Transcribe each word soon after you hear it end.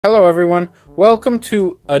Hello everyone, welcome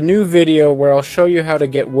to a new video where I'll show you how to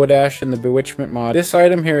get wood ash in the Bewitchment mod. This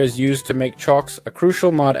item here is used to make chalks a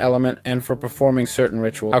crucial mod element and for performing certain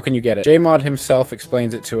rituals. How can you get it? JMod himself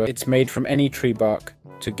explains it to us. It's made from any tree bark.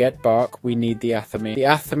 To get bark, we need the athame. The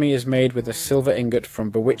athame is made with a silver ingot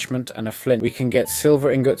from Bewitchment and a flint. We can get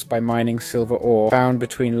silver ingots by mining silver ore, found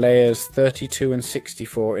between layers 32 and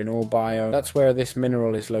 64 in all biomes. That's where this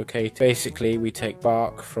mineral is located. Basically, we take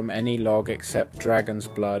bark from any log except dragon's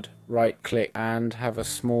blood, right click, and have a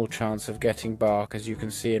small chance of getting bark, as you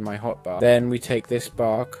can see in my hotbar. Then we take this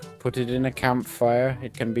bark, put it in a campfire.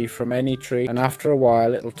 It can be from any tree, and after a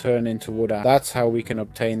while it'll turn into wood ash. That's how we can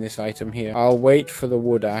obtain this item here. I'll wait for the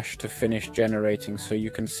wood ash to finish generating so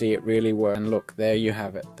you can see it really work. And look, there you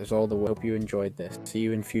have it. There's all the wood. Hope you enjoyed this. See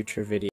you in future videos.